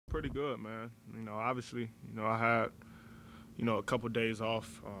pretty good, man. Obviously, I had, a couple days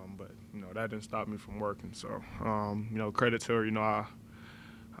off, but that didn't stop me from working. So, credit to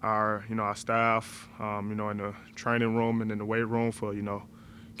our staff, in the training room and in the weight room for,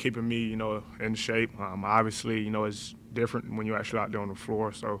 keeping me, in shape. Obviously, it's different when you're actually out there on the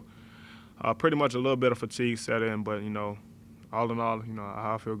floor. So, pretty much a little bit of fatigue set in, but all in all,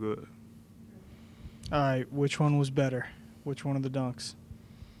 I feel good. All right, which one was better? Which one of the dunks?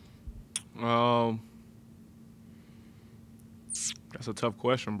 That's a tough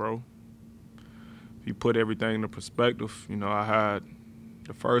question, bro. If you put everything into perspective, I had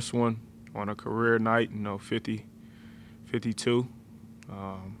the first one on a career night, 50, 52.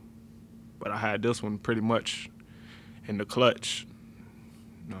 But I had this one pretty much in the clutch.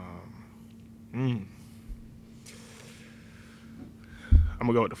 I'm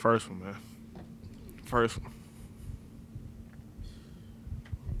gonna go with the first one, man. First one.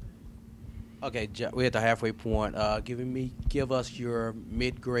 Okay, we're at the halfway point. Give us your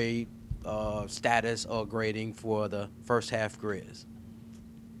mid-grade status or grading for the first half Grizz.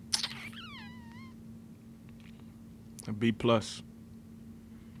 A B plus.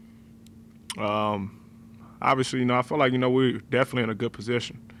 Obviously, I feel like we're definitely in a good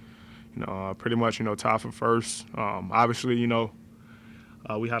position. Pretty much tied for first. Obviously,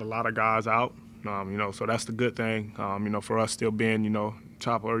 we had a lot of guys out. So that's the good thing. For us still being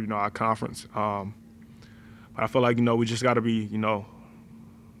top of our conference. But I feel like we just got to be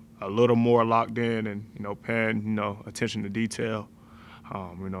a little more locked in and paying attention to detail.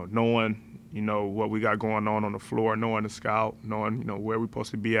 Knowing what we got going on the floor, knowing the scout, knowing where we're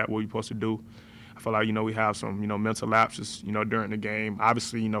supposed to be at, what we're supposed to do. I feel like we have some mental lapses during the game.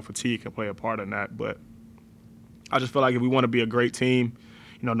 Obviously fatigue can play a part in that, but I just feel like if we want to be a great team,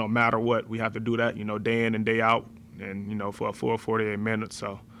 no matter what, we have to do that day in and day out, and for a full 48 minutes.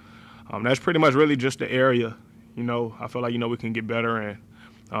 So that's pretty much really just the area. I feel like we can get better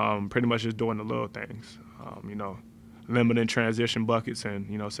and pretty much just doing the little things. Limiting transition buckets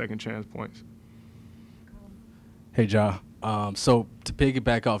and second chance points. Hey, Ja. So to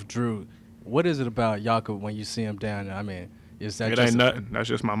piggyback off Drew, what is it about Jakob when you see him down there? I mean, is that it just ain't nothing. That's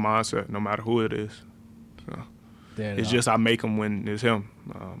just my mindset, no matter who it is. So it's just I make him when it's him.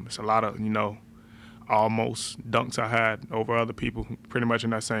 It's a lot of almost dunks I had over other people, pretty much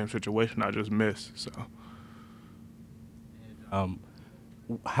in that same situation I just missed. So,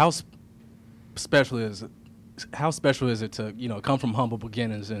 how special is it? How special is it to come from humble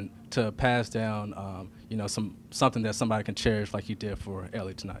beginnings and to pass down something that somebody can cherish like you did for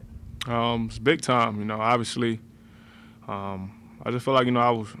Ellie tonight? It's big time. Obviously, I just feel like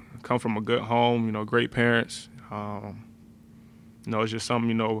I come from a good home. Great parents. It's just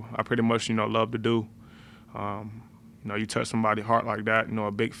something I pretty much love to do. You touch somebody's heart like that.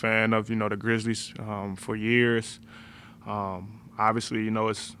 A big fan of the Grizzlies for years. Obviously,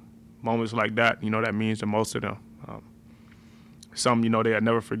 it's moments like that, that means the most to them. Some, they'll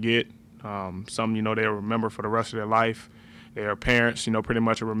never forget. Some, they'll remember for the rest of their life. Their parents, pretty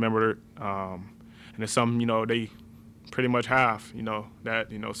much remember it. And it's something, they pretty much have, that,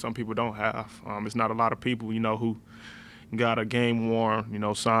 some people don't have. It's not a lot of people, who got a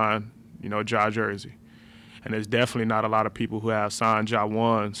game-worn, signed, Ja jersey. And there's definitely not a lot of people who have signed Ja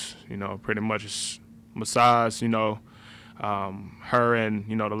ones, pretty much besides, her and,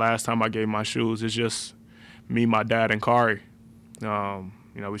 the last time I gave my shoes, it's just me, my dad, and Kari.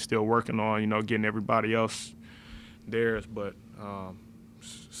 We're still working on, getting everybody else theirs, but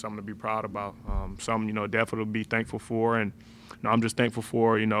something to be proud about. Something, definitely to be thankful for. And, I'm just thankful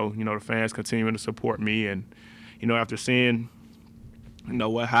for, the fans continuing to support me. And, after seeing,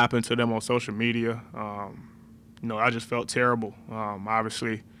 what happened to them on social media, I just felt terrible.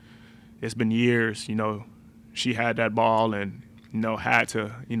 Obviously, it's been years, she had that ball and, had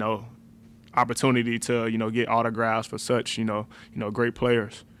to, opportunity to, get autographs for such, great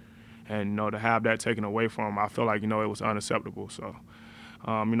players. And, to have that taken away from them, I feel like, it was unacceptable. So,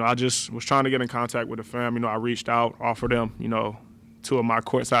 I just was trying to get in contact with the fam. I reached out, offered them, 2 of my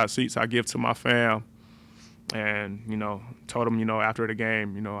courtside seats I give to my fam. And, told them, after the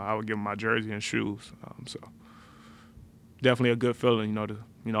game, I would give them my jersey and shoes. So definitely a good feeling, to,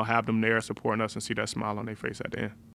 have them there supporting us and see that smile on their face at the end.